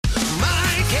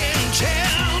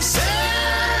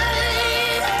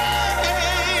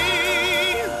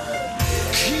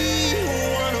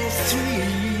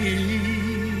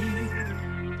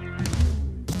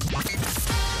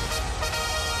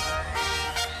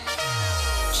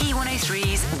Key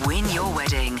 103's Win Your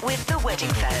Wedding with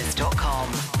theweddingfairs.com.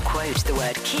 Quote the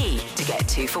word key to get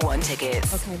 2-for-1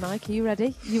 tickets. Okay, Mike, are you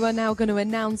ready? You are now going to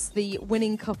announce the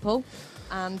winning couple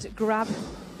and grab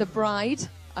the bride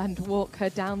and walk her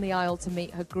down the aisle to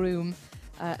meet her groom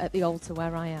at the altar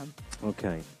where I am.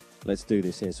 Okay, let's do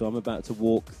this here. So I'm about to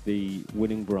walk the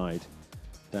winning bride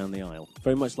down the aisle.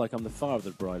 Very much like I'm the father of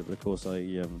the bride, but of course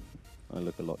I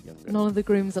look a lot younger. None of the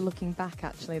grooms are looking back,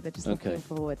 actually. They're just looking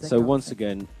forward. So once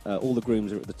again, all the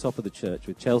grooms are at the top of the church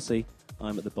with Chelsea.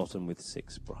 I'm at the bottom with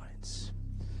 6 brides.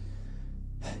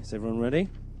 Is everyone ready?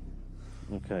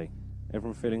 Okay.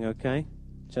 Everyone feeling okay?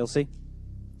 Chelsea?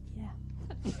 Yeah.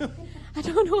 I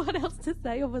don't know what else to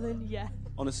say other than yeah.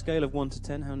 On a scale of 1 to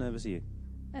 10, how nervous are you?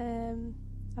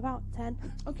 About 10.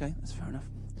 Okay, that's fair enough.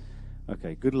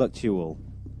 Okay, good luck to you all.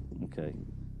 Okay.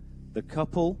 The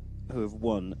couple who have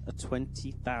won a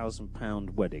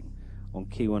 £20,000 wedding on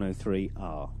Key 103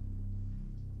 are...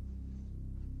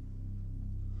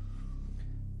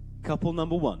 Couple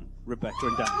number 1, Rebecca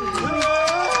and Dan.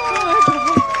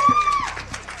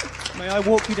 May I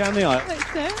walk you down the aisle?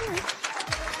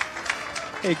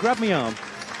 Here, grab me arm.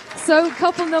 So,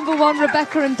 couple number 1,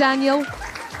 Rebecca and Daniel,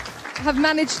 have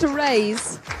managed to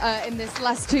raise, in this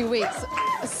last 2 weeks,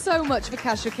 so much for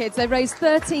Cash for Kids. They raised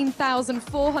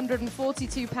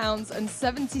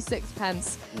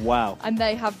 £13,442.76. Wow. And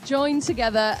they have joined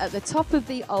together at the top of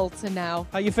the altar now.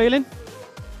 How you feeling?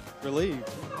 Relieved.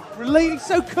 Relieved.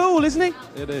 So cool, isn't it?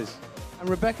 It is. And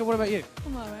Rebecca, what about you?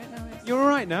 I'm all right now. You're all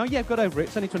right now? Yeah, I've got over it.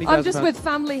 It's only £20,000. I'm just with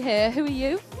family here. Who are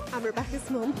you? I'm Rebecca's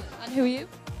mum. And who are you?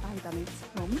 I'm Danny's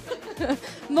mum.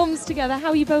 Mums together. How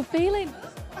are you both feeling?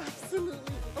 Absolutely,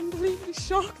 unbelievably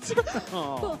shocked.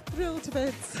 But thrilled to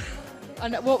bits.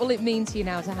 And what will it mean to you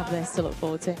now to have this to look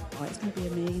forward to? Oh, it's going to be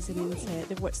amazing, isn't it?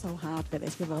 They've worked so hard for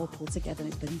this. We've all pulled together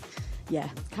and it's been,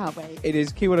 can't wait. It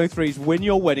is Key 103's Win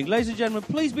Your Wedding. Ladies and gentlemen,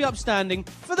 please be upstanding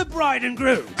for the bride and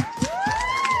groom.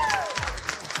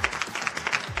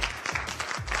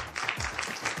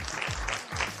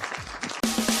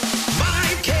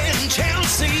 Mike and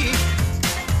Chelsea.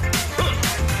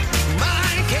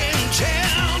 Mike and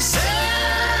Chelsea.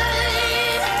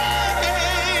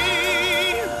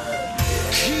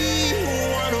 Key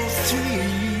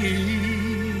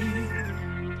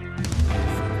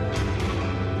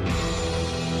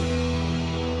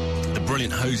 103. The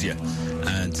Brilliant Hosier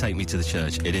and Take Me to the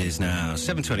Church. It is now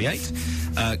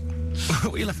 7:28.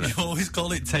 What are you laughing at? You always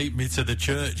call it Take Me to the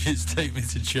Church. It's Take Me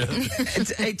to Church.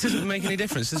 It doesn't make any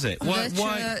difference, does it? Why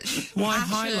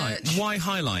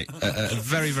highlight a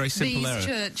very, very simple error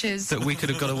churches that we could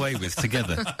have got away with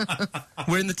together?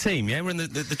 We're in the team, yeah? We're in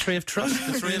the tree of trust,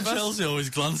 the three of us. Chelsea always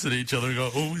glance at each other and go,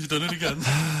 oh, he's done it again.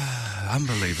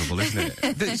 Unbelievable, isn't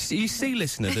it? You see,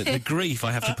 listener, the grief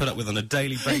I have to put up with on a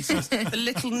daily basis. The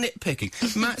little nitpicking.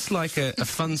 Matt's like a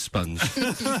fun sponge.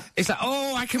 It's like,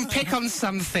 oh, I can pick on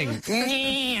something.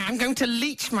 I'm going to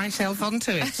leech myself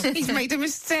onto it. He's made a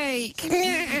mistake.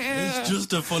 It's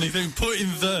just a funny thing.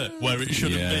 Putting the where it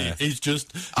shouldn't be is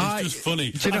just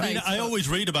funny. Do you know, I always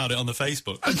read about it on the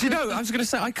Facebook. Do you know, I was going to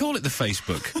say, I call it the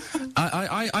Facebook.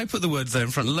 I put the words there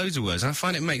in front of loads of words, and I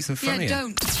find it makes them funnier. Yeah,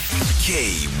 don't.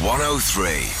 Key 103.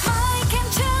 Mike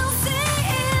and Chelsea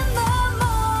in the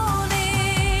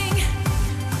morning.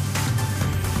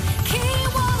 Key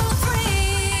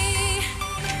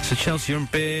 103. So, Chelsea, you're in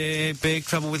big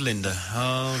trouble with Linda.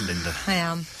 Oh, Linda. I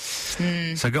am.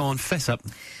 So go on, fess up.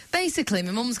 Basically,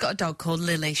 my mum's got a dog called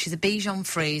Lily. She's a Bichon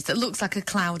Frise that looks like a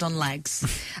cloud on legs.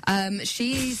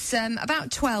 She's about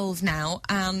 12 now,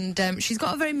 and she's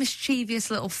got a very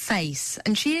mischievous little face.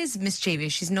 And she is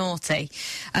mischievous. She's naughty.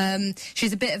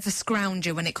 She's a bit of a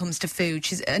scrounger when it comes to food.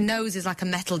 Her nose is like a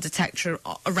metal detector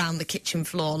around the kitchen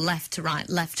floor, left to right,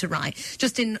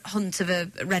 just in hunt of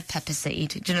a red pepper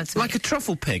seed. Do you know what I mean? Like a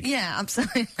truffle pig? Yeah,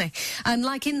 absolutely. And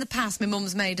like in the past, my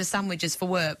mum's made her sandwiches for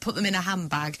work, put them in a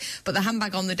handbag, but the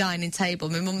handbag on the dining table.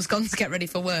 My mum's gone to get ready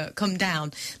for work, come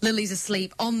down. Lily's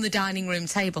asleep on the dining room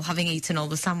table, having eaten all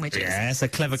the sandwiches. Yeah, it's a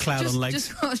clever cloud on legs.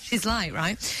 Just what she's like,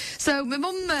 right? So my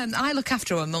mum, I look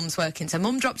after her when mum's working. So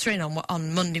mum dropped her in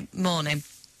on Monday morning.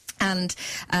 And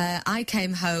I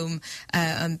came home,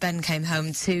 and Ben came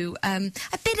home to a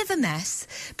bit of a mess,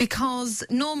 because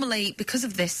normally, because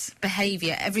of this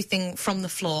behaviour, everything from the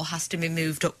floor has to be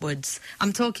moved upwards.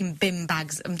 I'm talking bin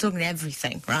bags, I'm talking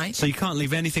everything, right? So you can't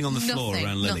leave anything on the floor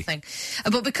around Lily? Nothing.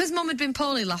 But because Mum had been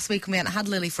poorly last week and we hadn't had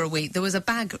Lily for a week, there was a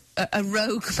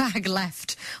rogue bag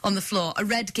left on the floor, a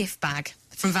red gift bag.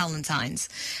 from Valentine's.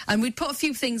 And we'd put a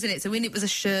few things in it. So in it was a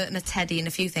shirt and a teddy and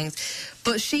a few things.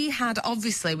 But she had,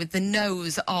 obviously, with the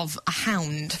nose of a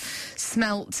hound,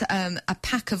 smelt a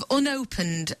pack of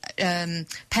unopened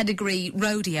pedigree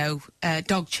rodeo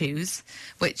dog chews,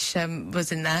 which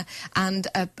was in there, and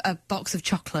a box of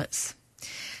chocolates.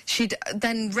 She'd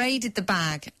then raided the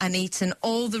bag and eaten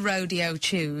all the rodeo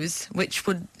chews, which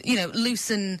would,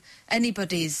 loosen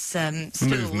anybody's stools.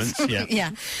 Movements, yeah.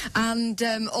 Yeah. And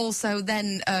also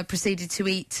then proceeded to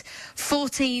eat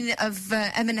 14 of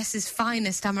M&S's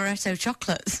finest amaretto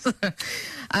chocolates.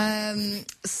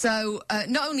 So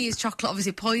not only is chocolate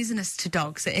obviously poisonous to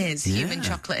dogs, it is, human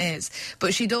chocolate is,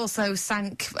 but she'd also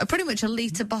sank pretty much a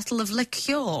litre bottle of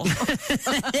liqueur.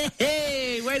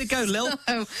 Hey, way to go, Lil.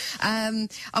 So,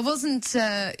 I wasn't,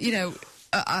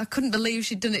 I couldn't believe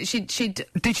she'd done it. She'd.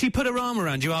 Did she put her arm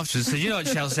around you afterwards and say, "You know what,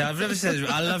 Chelsea, I've never said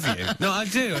I love you"? No, I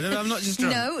do. I'm not just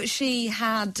drunk. No, she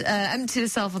had emptied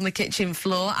herself on the kitchen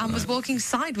floor and was walking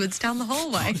sideways down the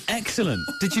hallway. Excellent.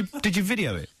 Did you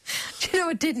video it? Do you know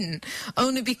I didn't?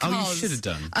 Only because... Oh, you should have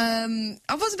done.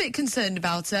 I was a bit concerned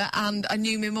about her, and I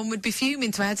knew my mum would be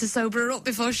fuming, so I had to sober her up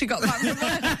before she got back from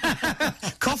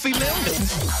work. Coffee, Lil?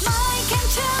 Mike and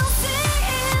Chelsea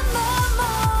in the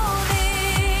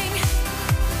morning.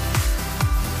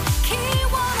 Key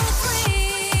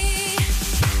 103.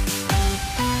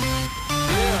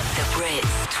 The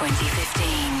Brits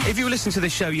 2015. If you were listening to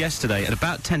this show yesterday, at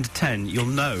about 10 to 10, you'll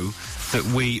know that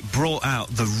we brought out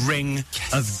the Ring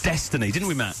of Destiny, didn't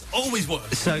we, Matt? Always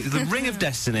works. So the Ring of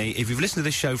Destiny, if you've listened to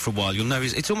this show for a while, you'll know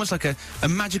it's almost like a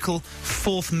magical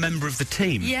fourth member of the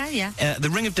team. Yeah, yeah. The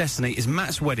Ring of Destiny is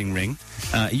Matt's wedding ring.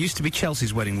 It used to be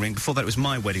Chelsea's wedding ring. Before that, it was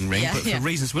my wedding ring. Yeah, but for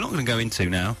reasons we're not going to go into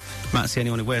now, Matt's the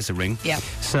only one who wears a ring. Yeah.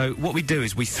 So what we do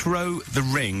is we throw the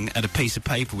ring at a piece of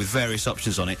paper with various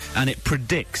options on it, and it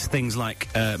predicts things like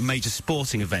major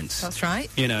sporting events. That's right.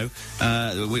 You know,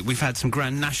 we've had some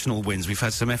Grand National wins. We've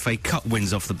had some FA Cup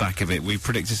wins off the back of it. We've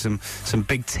predicted some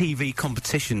big TV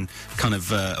competition kind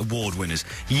of award winners.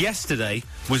 Yesterday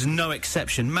was no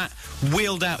exception. Matt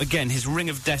wheeled out again his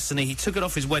Ring of Destiny. He took it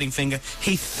off his wedding finger.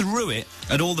 He threw it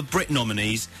at all the Brit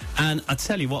nominees. And I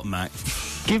tell you what, Matt,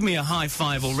 give me a high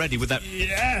five already with that,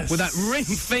 with that ring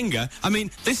finger. I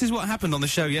mean, this is what happened on the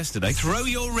show yesterday. Throw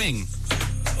your ring.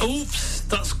 Oops,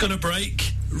 that's gonna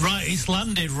break. Right, it's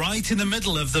landed right in the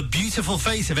middle of the beautiful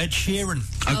face of Ed Sheeran.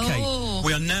 Okay, Oh.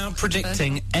 we are now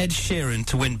predicting Ed Sheeran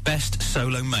to win Best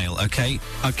Solo Male, okay?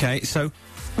 Okay, so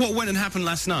what went and happened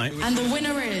last night? And the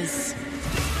winner is...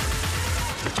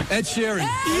 Ed Sheeran.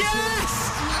 Yes!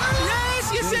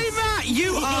 Yes, you see, Matt,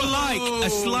 you are like a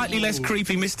slightly less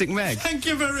creepy Mystic Meg. Thank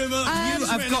you very much. You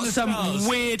have got some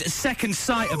weird second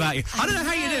sight about you. I don't know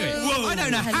how you do it. Whoa. I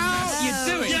don't know how you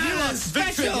do it. Yes, You are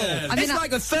special. victory, yes. I mean, It's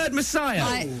like the third Messiah.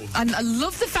 I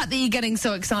love the fact that you're getting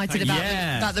so excited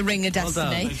about the Ring of Well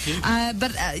done. Destiny.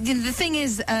 But the thing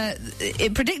is,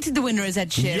 it predicted the winner as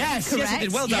Ed Sheeran. Yes, correct? yes, it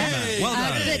did. Well done, Matt. Well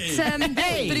done.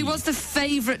 But he was the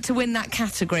favourite to win that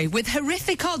category, with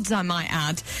horrific odds, I might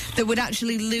add, that would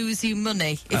actually lose you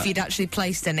money if you'd actually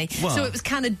placed any. well. So it was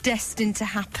kind of destined to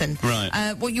happen.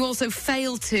 Right. What you also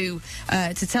failed to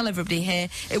tell everybody here,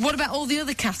 what about all the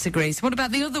other categories? What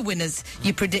about the other winners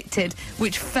you predicted,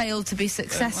 which failed to be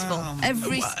successful?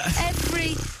 Every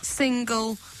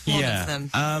single one of them.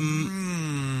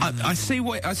 I see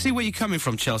where you're coming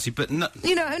from, Chelsea, but no,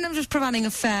 You know, and I'm just providing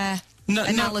a fair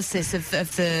analysis of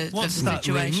the What's that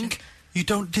situation. ring? You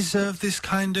don't deserve this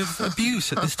kind of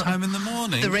abuse at this time in the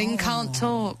morning. The ring can't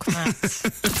talk, Matt.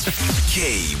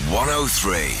 Key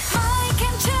 103. Mike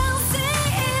and Chelsea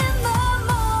in the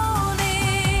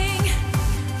morning.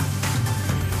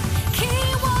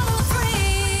 Key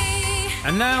 103.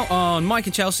 And now on Mike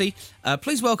and Chelsea,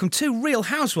 please welcome two real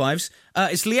housewives.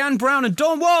 It's Leanne Brown and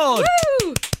Dawn Ward.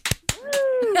 Woo!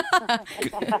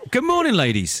 Good morning,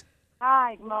 ladies.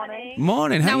 Hi, good morning.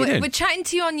 Morning. How Now you doing? we're chatting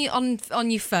to you on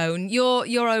your phone.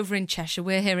 You're over in Cheshire.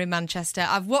 We're here in Manchester.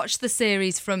 I've watched the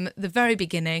series from the very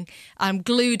beginning. I'm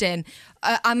glued in.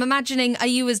 I'm imagining, are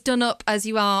you as done up as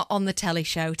you are on the telly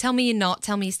show? Tell me you're not.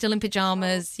 Tell me you're still in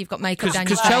pyjamas. You've got makeup down your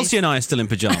Because face. Chelsea and I are still in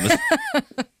pyjamas.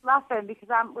 Laughing because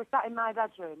we're sat in my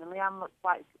bedroom and Leanne looks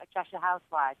like a Cheshire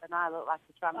housewife and I look like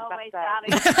a transvestite.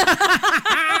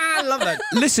 I love that.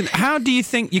 Listen, how do you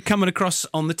think you're coming across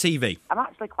on the TV? I'm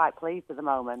actually quite pleased at the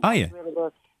moment. Are you? I'm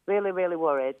really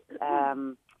worried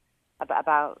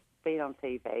about being on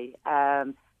TV.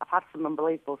 I've had some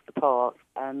unbelievable support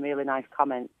and really nice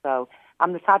comments. So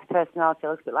I'm the type of personality,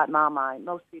 I look a bit like Marmite.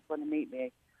 Most people when they meet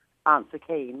me aren't so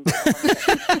keen.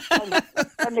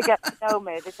 When they get to know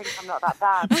me, they think I'm not that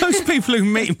bad. Most people who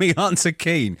meet me aren't so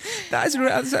keen. That's a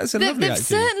lovely They've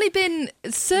attitude.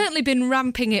 certainly been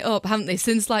ramping it up, haven't they?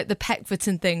 Since like the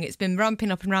Peckforton thing, it's been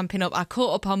ramping up and ramping up. I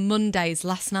caught up on Mondays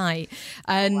last night,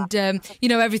 and you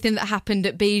know, everything that happened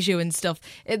at Bijou and stuff.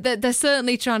 They're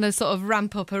certainly trying to sort of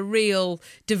ramp up a real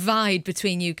divide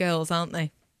between you girls, aren't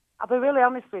they? I'll be really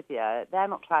honest with you, they're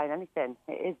not trying anything.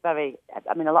 It is very,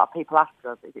 I mean, a lot of people ask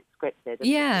us, is it scripted? And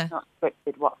Yeah. It's not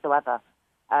scripted whatsoever.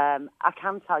 I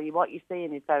can tell you what you're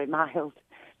seeing is very mild.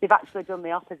 They've actually done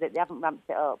the opposite. They haven't ramped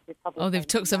it up. They've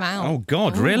took some out. Oh,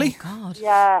 God, really? God.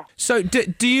 Yeah. So,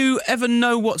 do you ever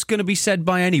know what's going to be said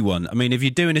by anyone? I mean, if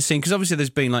you're doing a scene, because obviously there's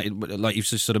been, like you've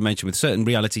just sort of mentioned, with certain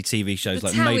reality TV shows The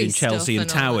like Made in Towie stuff Chelsea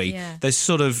and and all that, Towie, yeah. there's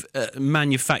sort of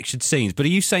manufactured scenes. But are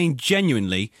you saying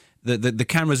genuinely that the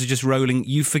cameras are just rolling,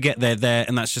 you forget they're there,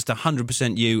 and that's just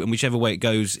 100% you, and whichever way it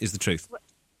goes is the truth?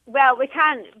 Well, we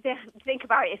can't think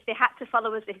about it. If they had to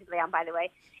follow us, this is Leanne, by the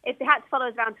way. If they had to follow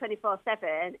us around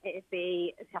 24/7, it'd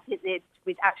be. I think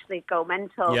we'd actually go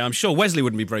mental. Yeah, I'm sure Wesley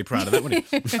wouldn't be very proud of that, would he?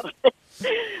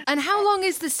 And how long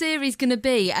is the series going to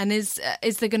be? And is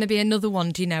there going to be another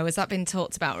one? Do you know? Has that been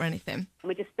talked about or anything?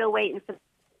 We're just still waiting for the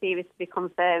series to be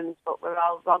confirmed, but we're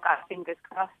all got our fingers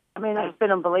crossed. I mean, it's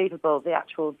been unbelievable. The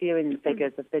actual viewing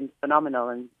figures have been phenomenal.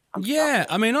 And Yeah,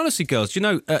 I mean, honestly, girls, you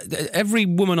know, every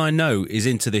woman I know is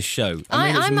into this show.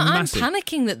 I mean, I'm massive.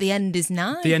 panicking that the end is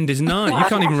nigh. The end is nigh. You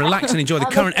can't even relax and enjoy the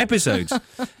current episodes.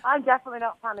 I'm definitely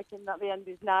not panicking that the end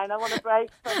is 9. I want a break.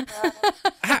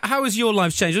 How has your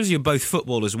life changed? Obviously, you're both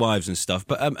footballers' wives and stuff,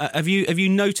 but have you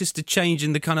noticed a change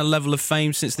in the kind of level of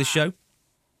fame since the show?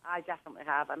 I definitely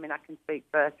have. I mean, I can speak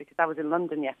first because I was in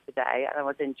London yesterday and I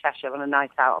was in Cheshire on a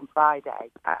night out on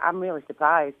Friday. I'm really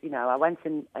surprised. You know, I went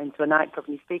into a nightclub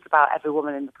and you speak about every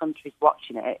woman in the country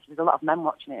watching it. There's a lot of men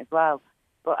watching it as well.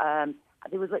 But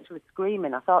they was literally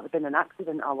screaming. I thought there'd been an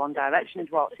accident or One Direction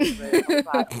had walked through. I was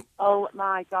like, oh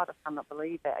my God, I cannot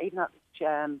believe it. Even at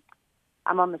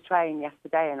I'm on the train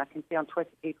yesterday and I can see on Twitter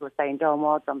people are saying Dawn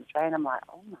Ward's on the train. I'm like,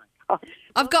 oh my God.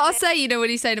 I've got to say, you know, when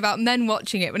he's saying about men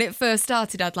watching it, when it first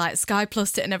started, I'd like Sky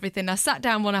Plussed it and everything. I sat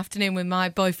down one afternoon with my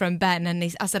boyfriend Ben and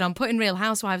I said, I'm putting Real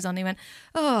Housewives on. He went,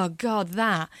 oh, God,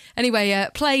 that. Anyway,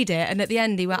 played it and at the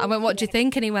end I went, what do you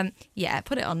think? And he went, yeah,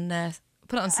 put it on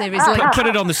series link. Put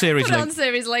it on the series Put it link. on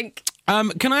series link.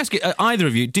 Can I ask you, either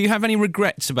of you, do you have any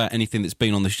regrets about anything that's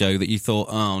been on the show that you thought,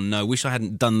 oh, no, wish I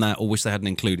hadn't done that or wish they hadn't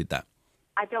included that?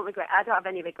 I don't have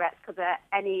any regrets because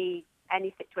any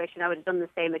situation I would have done the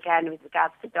same again with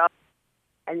regards to dogs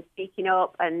and speaking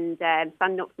up and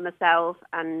standing up for myself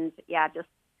and just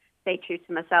stay true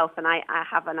to myself. And I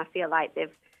have, and I feel like they've.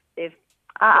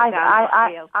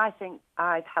 I think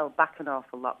I've held back an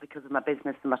awful lot because of my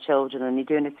business and my children. And you're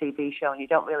doing a TV show and you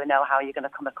don't really know how you're going to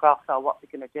come across or what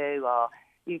they're going to do, or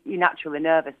you're naturally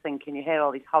nervous thinking you hear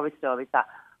all these horror stories that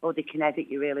they can edit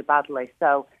you really badly.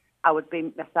 So I would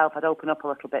be myself. I'd open up a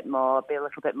little bit more, be a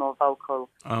little bit more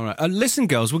vocal. All right. Listen,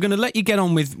 girls, we're going to let you get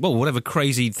on with, well, whatever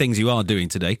crazy things you are doing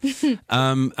today. Getting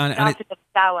the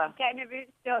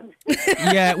roots done.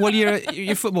 Yeah, well,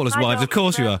 you're footballers' wives, of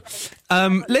course you are.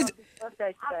 Let's.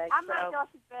 Birthday today, and my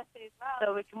daughter's birthday as well.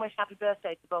 So we can wish happy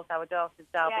birthday to both our daughters,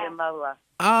 Darby and Lola.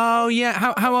 Oh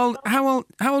yeah,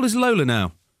 how old is Lola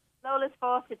now? Lola's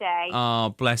 4 today.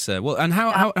 Oh, bless her. Well, and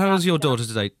how old's your daughter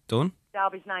today, Dawn?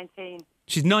 Darby's 19.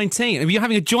 She's 19. Are you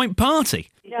having a joint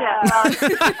party? Yeah.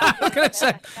 I was going to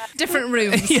say. Different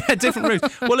rooms. Yeah, different rooms.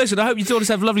 Well, listen, I hope your daughters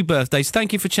have lovely birthdays.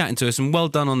 Thank you for chatting to us, and well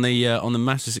done on the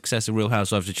massive success of Real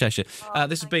Housewives of Cheshire.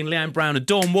 This has been Leanne Brown and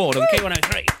Dawn Ward on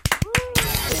K103.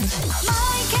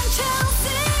 Mike and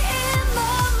Chelsea in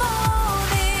the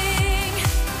morning.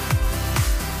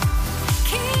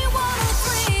 Key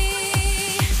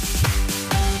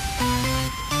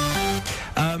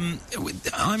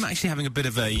 103. I'm actually having a bit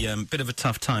of a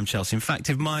tough time, Chelsea. In fact,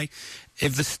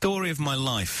 if the story of my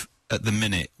life at the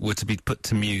minute were to be put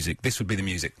to music, this would be the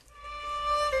music.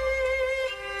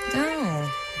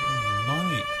 Oh.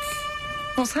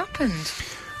 Mike. What's happened?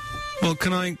 Well,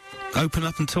 can I open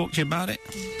up and talk to you about it?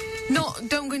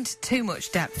 Don't go into too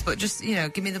much depth, but just,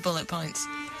 give me the bullet points.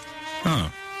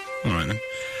 Oh, all right then.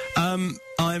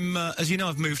 I'm, as you know,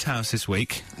 I've moved house this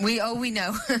week. We know. We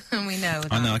know that.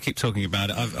 I know, I keep talking about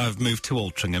it. I've moved to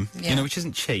Altrincham, which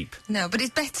isn't cheap. No, but it's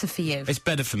better for you. It's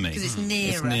better for me. Because it's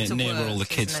nearer to near work, where all the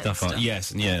kids' stuff are.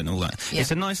 Yes, and all that. Yeah.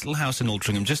 It's a nice little house in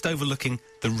Altrincham, just overlooking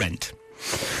the Rent.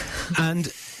 And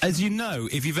as you know,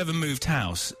 if you've ever moved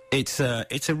house, it's a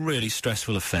really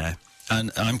stressful affair.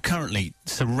 and I'm currently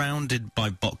surrounded by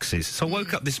boxes. So I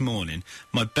woke up this morning,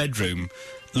 my bedroom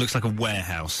looks like a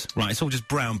warehouse, right? It's all just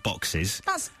brown boxes.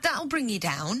 That'll bring you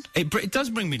down. It does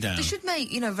bring me down. They should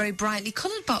make, very brightly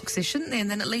coloured boxes, shouldn't they? And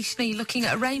then at least, you're looking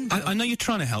at a rainbow. I know you're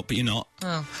trying to help, but you're not.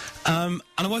 Oh. And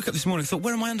I woke up this morning and thought,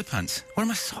 where are my underpants? Where are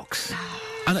my socks?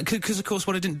 And because, of course,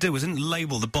 what I didn't do was I didn't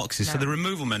label the boxes, so the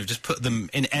removal men have just put them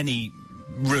in any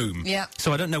room. Yeah.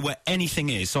 So I don't know where anything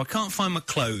is, so I can't find my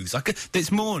clothes.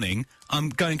 This morning, I'm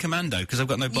going commando because I've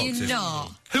got no boxes. You're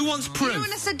not. Who wants proof?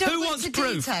 When I said don't Who go wants into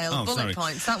proof? detail, bullet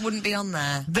points, that wouldn't be on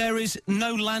there. There is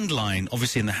no landline,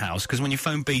 obviously, in the house, because when you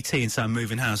phone BT and say I'm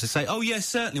moving house, they say, oh, yes,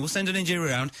 certainly, we'll send an engineer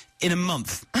around in a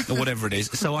month, or whatever it is.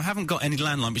 So I haven't got any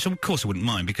landline, which of course I wouldn't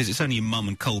mind, because it's only your mum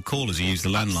and cold callers who use the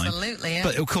landline. Absolutely, yeah.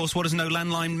 But, of course, what does no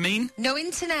landline mean? No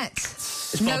internet.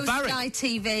 It's no barbaric. Sky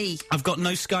TV. I've got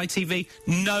no Sky TV,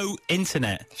 no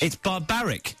internet. It's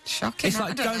barbaric. Shocking.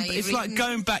 It's like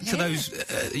going back to those,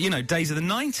 days of the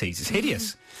 90s. It's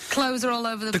hideous. Clothes are all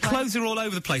over the place. The clothes are all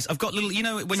over the place. I've got little,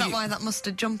 when Is that why that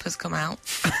mustard jumper's come out?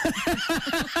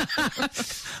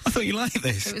 I thought you liked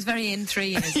this. It was very in 3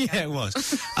 years ago. Yeah, it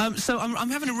was. So I'm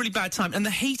having a really bad time, and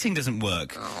the heating doesn't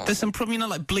work. Oh. There's some problem,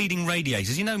 like bleeding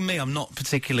radiators. You know me, I'm not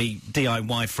particularly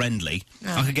DIY friendly.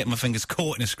 No. I could get my fingers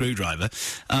caught in a screwdriver,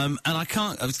 and I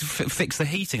can't fix the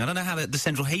heating. I don't know how the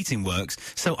central heating works,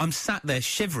 so I'm sat there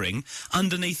shivering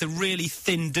underneath a really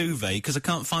thin duvet because I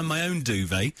can't find my own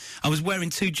duvet. I was wearing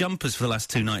 2 jumpers for the last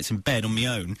 2 nights in bed on my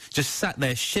own, just sat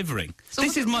there shivering. So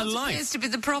this is my what life. appears to be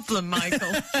the problem,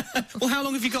 Michael? Well, how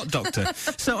long have you got, Doctor?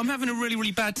 So I'm having a really,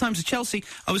 really bad time. So, Chelsea,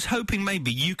 I was hoping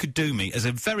maybe you could do me, as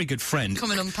a very good friend...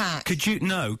 Come and unpack. Could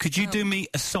you do me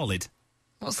a solid?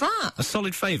 What's that? A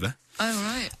solid favour? Oh,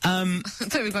 right. I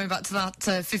thought we were going back to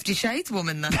that 50 Shades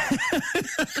woman, then.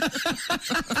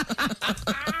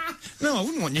 No, I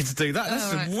wouldn't want you to do that.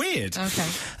 That's right. weird. Okay.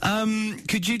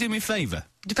 Could you do me a favour?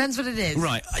 Depends what it is.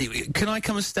 Right. Can I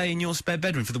come and stay in your spare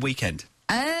bedroom for the weekend?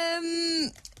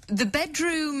 The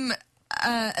bedroom...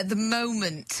 at the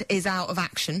moment is out of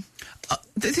action.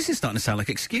 This is starting to sound like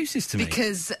excuses to me.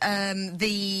 Because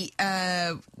the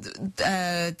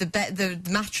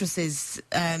mattress is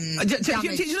you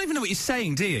don't even know what you're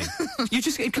saying, do you? You're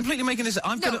just completely making this.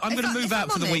 I'm going to move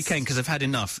out for the weekend because I've had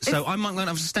enough. So I'm going to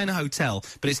have to stay in a hotel,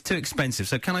 but it's too expensive.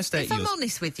 So can I stay at yours? If I'm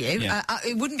honest with you,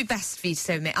 it wouldn't be best for you to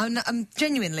stay with me. I'm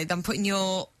genuinely, I'm putting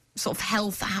your sort of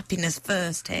health, happiness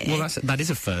first here. Well, that is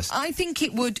a first. I think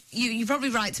it would... You're probably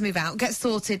right to move out, get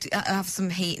sorted, have some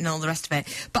heat and all the rest of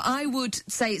it. But I would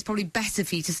say it's probably better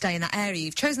for you to stay in that area.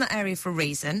 You've chosen that area for a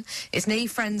reason. It's near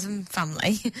friends and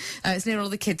family. It's near all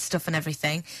the kids' stuff and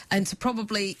everything. And so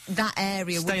probably that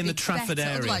area would be Stay in the Trafford better.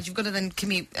 area. Otherwise, you've got to then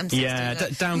commute M60. Yeah,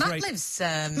 downgrade. Matt lives...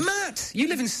 Matt, you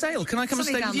live in Sale. Can I come and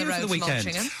stay with you for the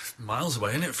weekend? Miles away,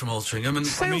 isn't it, from Altrincham? And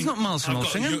Sale's not miles from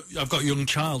Altrincham. I've got a young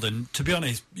child, and to be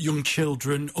honest, young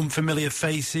children, unfamiliar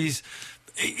faces,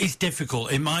 it's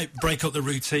difficult. It might break up the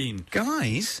routine.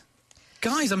 Guys,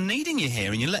 I'm needing you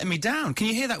here, and you're letting me down. Can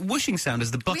you hear that whooshing sound as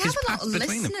the buck is packed between them?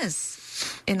 We have a lot of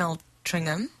listeners in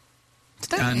Altrincham.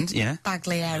 Yeah.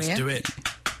 Bagley area. Let's do it.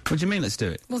 What do you mean, let's do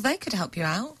it? Well, they could help you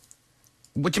out.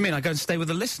 What do you mean, I go and stay with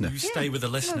a listener? You stay with a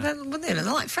listener. Well, they're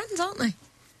like friends, aren't they?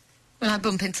 When I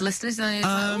bump into listeners, they're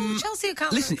like, Chelsea, you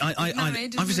can't... Listen, I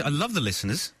obviously, I love the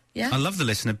listeners. Yeah. I love the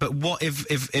listener, but what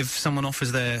if someone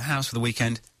offers their house for the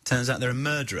weekend, turns out they're a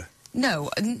murderer?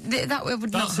 No, that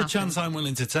would not That's a chance I'm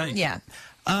willing to take. Yeah.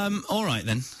 All right,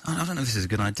 then. I don't know if this is a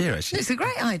good idea, actually. It's a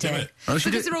great idea.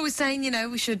 Because they're always saying,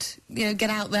 we should, get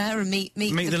out there and meet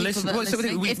the people that are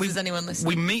listening, if there's anyone listening.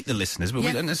 We meet the listeners, but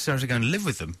we don't necessarily go and live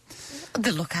with them.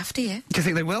 They'll look after you. Do you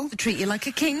think they will? They'll treat you like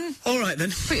a king. All right,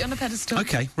 then. Put you on a pedestal.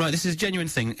 OK, right, this is a genuine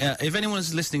thing. If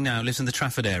anyone's listening now, lives in the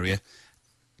Trafford area,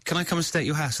 can I come and stay at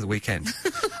your house for the weekend?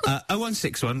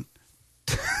 0161...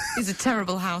 He's a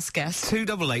terrible house guest.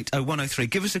 288 0103.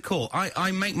 Give us a call.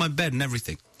 I make my bed and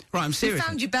everything. Right, I'm serious. You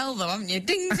found your bell, though, haven't you?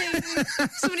 Ding, ding.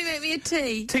 Somebody make me a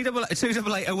tea.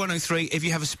 288 0103. If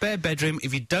you have a spare bedroom,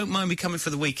 if you don't mind me coming for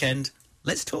the weekend,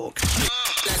 let's talk.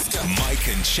 Let's go. Mike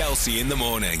and Chelsea in the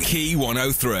morning. Key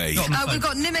 103. We've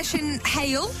got Nimesh in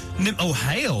Hale.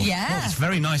 Hale? Yeah. Oh, it's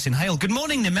very nice in Hale. Good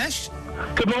morning, Nimesh.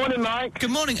 Good morning, Mike.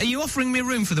 Good morning. Are you offering me a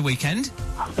room for the weekend?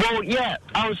 Well, yeah.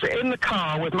 I was in the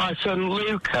car with my son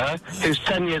Luca, who's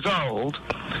 10 years old,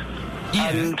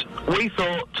 and we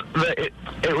thought that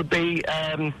it would be...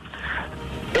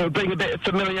 it would bring a bit of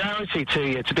familiarity to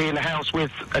you to be in a house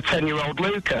with a 10-year-old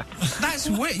Luca. That's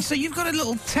weird. So you've got a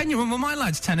little 10-year-old. Well, my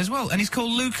lad's 10 as well, and he's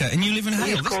called Luca, and you live in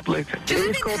Hale. He's called Luca. Do you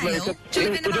live in Hale?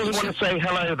 He doesn't want to say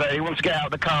hello, though. He wants to get out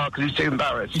of the car because he's too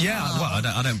embarrassed. Yeah, well,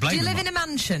 I don't blame him. Do you live in a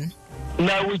mansion?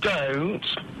 No, we don't.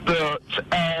 But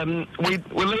we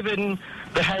live in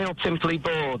the Hale Timperley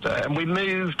border, and we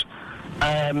moved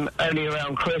only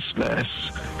around Christmas,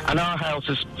 and our house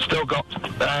has still got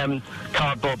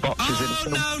cardboard boxes in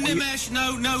it. Oh, no, Nimesh,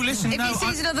 no, listen, If he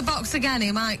sees another box again,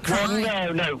 he might cry.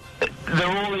 Well, no.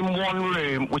 They're all in one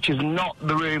room, which is not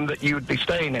the room that you would be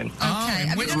staying in. Okay.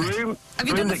 Have you done The room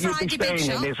the that you'd Friday be Big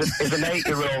staying Shop? in is an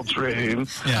 8-year-old's room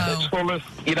that's full of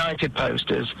United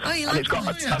posters, Oh, you and like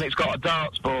that? it's got a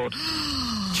darts board.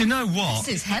 Do you know what?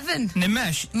 This is heaven.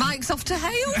 Nimesh. Mike's off to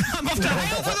Hale. I'm off to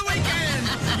Hale for the weekend!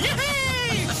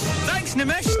 Yay! Thanks,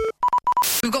 Nimesh.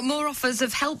 We've got more offers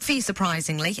of help for you,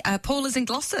 surprisingly. Paula's in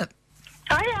Glossop.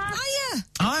 Hiya.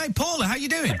 Hi, Paula, how you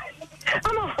doing?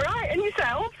 I'm all right, and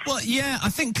yourself? Well, yeah, I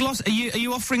think Glossop... Are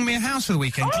you offering me a house for the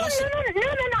weekend? Oh, Glossop? no,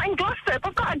 not in Glossop.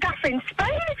 I've got a gaff in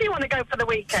Spain if you want to go for the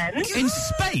weekend. In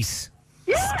space?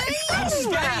 Yeah,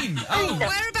 Spain! Oh,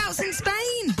 Whereabouts in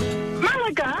Spain?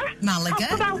 Malaga.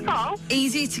 Malaga.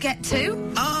 Easy to get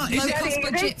to. Is Low-cost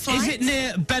budget flights. Is it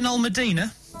near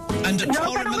Benalmadena? And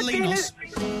Torremolinos.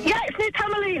 Yeah, it's near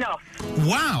Torremolinos.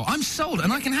 Wow, I'm sold,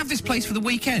 and I can have this place for the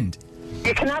weekend.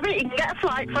 You can have it. You can get a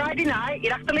flight Friday night.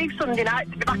 You'd have to leave Sunday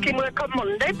night to be back in work on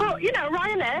Monday. But, you know,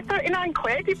 Ryanair, 39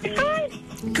 quid, you'd be fine.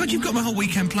 God, you've got my whole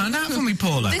weekend planned out for me,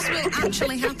 Paula. This will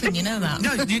actually happen, you know that.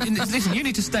 No, listen, you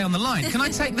need to stay on the line. Can I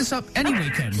take this up any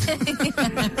weekend?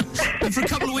 For a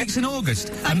couple of weeks in August.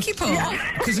 Thank you, Paula.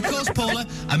 Because, of course, Paula,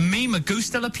 a me me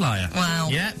gusta la playa. Wow.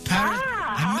 Yeah,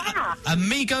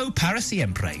 amigo para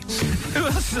siempre. Who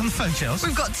else is on the phone, Chelsea?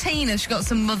 We've got Tina. She's got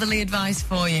some motherly advice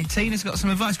for you. Tina's got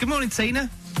some advice. Good morning, Tina.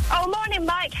 Oh, morning,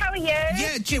 Mike. How are you?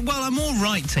 Yeah, well, I'm all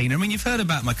right, Tina. I mean, you've heard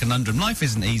about my conundrum. Life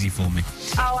isn't easy for me.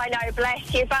 Oh, I know,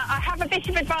 bless you. But I have a bit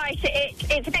of advice.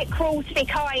 It's a bit cruel to be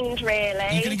kind, really.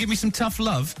 Are you going to give me some tough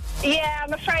love? Yeah,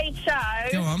 I'm afraid so.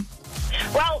 Go on.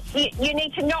 Well, you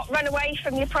need to not run away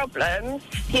from your problems.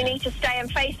 You need to stay and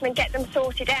face them and get them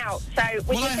sorted out. So,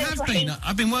 Well, I have been.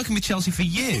 I've been working with Chelsea for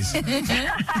years.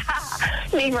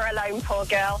 Leave her alone, poor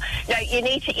girl. No, you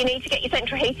need to get your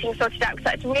central heating sorted out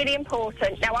because that's really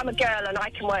important. Now, I'm a girl and I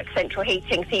can work central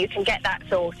heating, so you can get that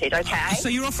sorted, okay? So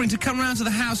you're offering to come round to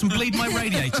the house and bleed my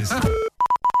radiators?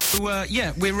 So,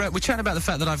 yeah, we're chatting about the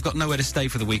fact that I've got nowhere to stay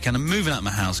for the weekend. I'm moving out of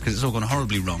my house because it's all gone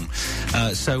horribly wrong.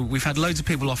 So we've had loads of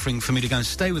people offering for me to go and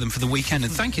stay with them for the weekend,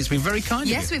 and thank you, it's been very kind of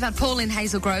you. Yes, we've had Paul in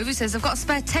Hazel Grove who says, I've got a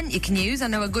spare tent you can use. I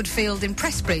know a good field in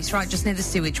Prestbury, it's right just near the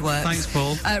sewage works. Thanks,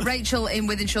 Paul. Rachel in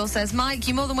Wythenshawe says, Mike,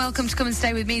 you're more than welcome to come and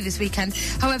stay with me this weekend.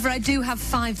 However, I do have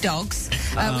 5 dogs.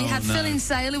 We had Phil in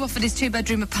Sale who offered his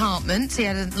 2-bedroom apartment. He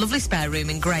had a lovely spare room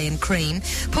in grey and cream.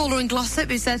 Paula in Glossop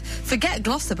who said, forget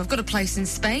Glossop, I've got a place in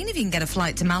Spain if you can get a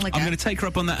flight to Malaga. I'm going to take her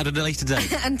up on that at a later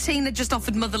date. And Tina just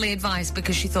offered motherly advice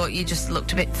because she thought you just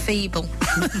looked a bit feeble.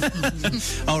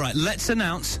 All right, let's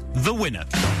announce the winner.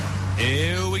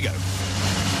 Here we go.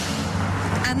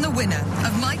 And the winner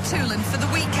of Mike Toolan for the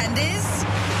weekend is...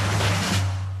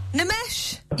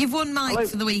 Nimesh. You've won Mike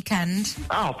for the weekend.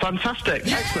 Oh, fantastic.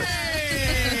 Excellent.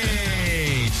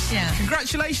 Yeah.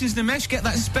 Congratulations, Nimesh. Get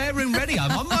that spare room ready.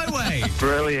 I'm on my way.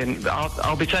 Brilliant.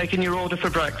 I'll be taking your order for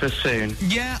breakfast soon.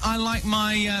 Yeah, I like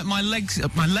my my legs.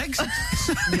 My legs?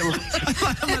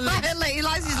 He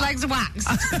likes his legs waxed.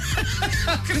 I'm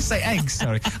going to say eggs,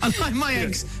 sorry. I like my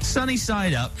eggs sunny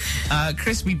side up,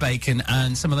 crispy bacon,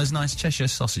 and some of those nice Cheshire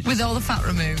sausages. With all the fat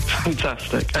removed.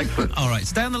 Fantastic. Excellent. All right,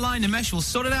 stay on the line, Nimesh. We'll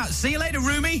sort it out. See you later,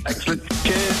 Rumi. Excellent.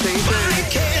 Cheers. See you soon.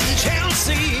 Mike and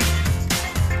Chelsea.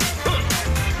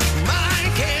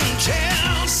 Mike and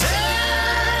Chelsea.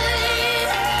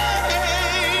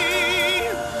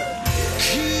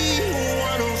 Key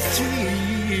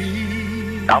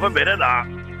 103. Have a bit of that.